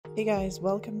Hey guys,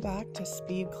 welcome back to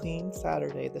Speed Clean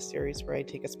Saturday, the series where I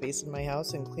take a space in my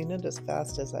house and clean it as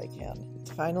fast as I can. It's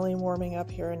finally warming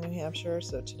up here in New Hampshire,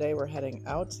 so today we're heading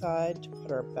outside to put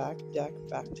our back deck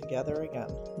back together again.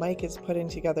 Mike is putting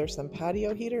together some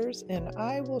patio heaters, and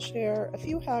I will share a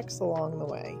few hacks along the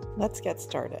way. Let's get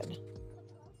started.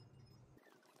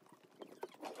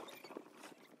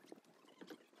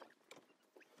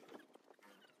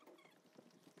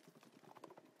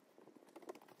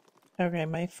 Okay,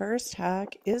 my first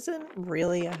hack isn't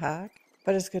really a hack,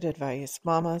 but it's good advice.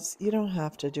 Mamas, you don't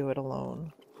have to do it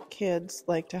alone. Kids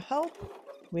like to help.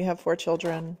 We have 4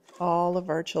 children. All of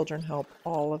our children help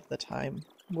all of the time.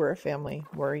 We're a family.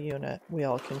 We're a unit. We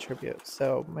all contribute.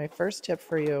 So my first tip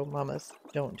for you, mamas,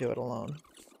 don't do it alone.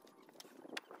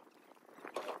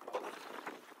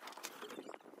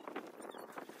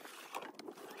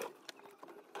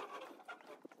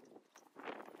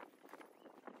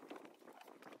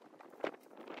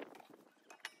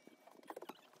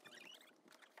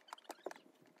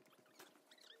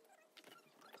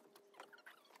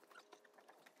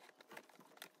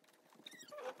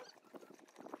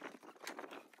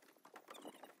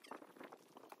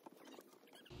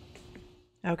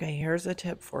 Okay, here's a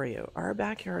tip for you. Our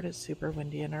backyard is super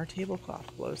windy and our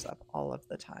tablecloth blows up all of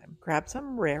the time. Grab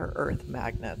some rare earth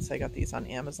magnets. I got these on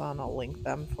Amazon. I'll link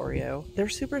them for you. They're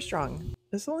super strong.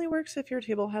 This only works if your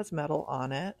table has metal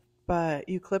on it, but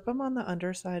you clip them on the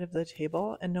underside of the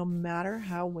table, and no matter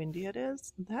how windy it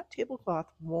is, that tablecloth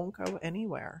won't go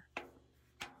anywhere.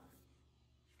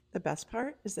 The best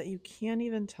part is that you can't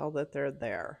even tell that they're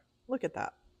there. Look at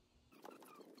that.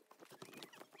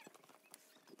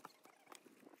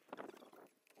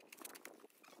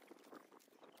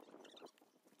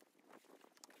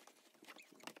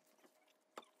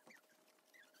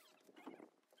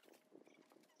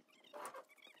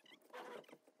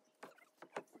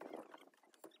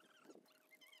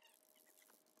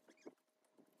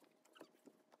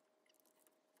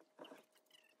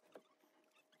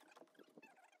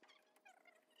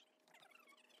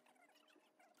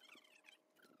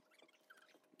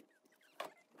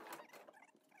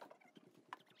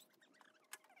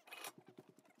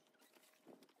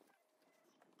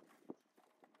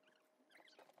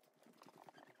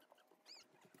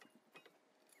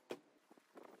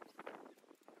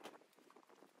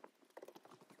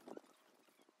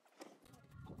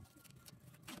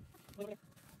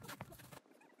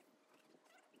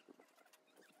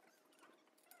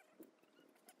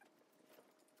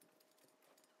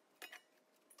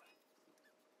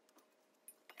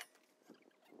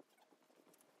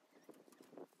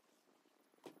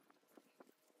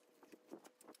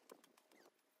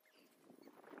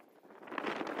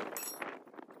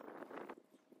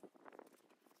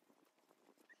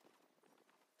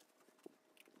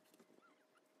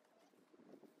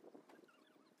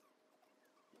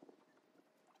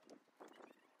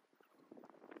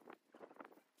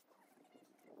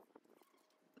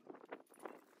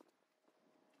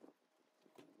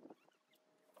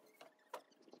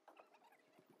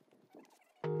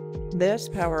 This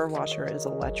power washer is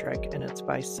electric and it's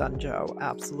by Sunjo.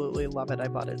 Absolutely love it. I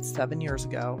bought it 7 years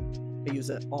ago. I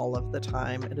use it all of the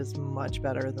time. It is much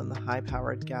better than the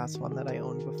high-powered gas one that I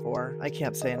owned before. I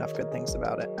can't say enough good things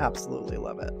about it. Absolutely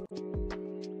love it.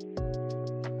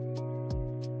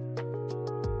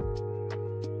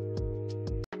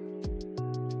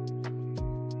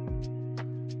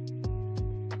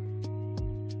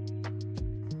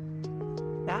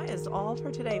 That is all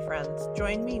for today, friends.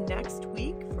 Join me next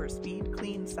week for Speed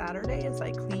Clean Saturday as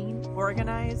I clean,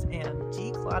 organize, and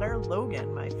declutter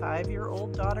Logan, my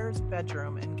 5-year-old daughter's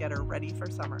bedroom, and get her ready for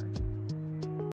summer.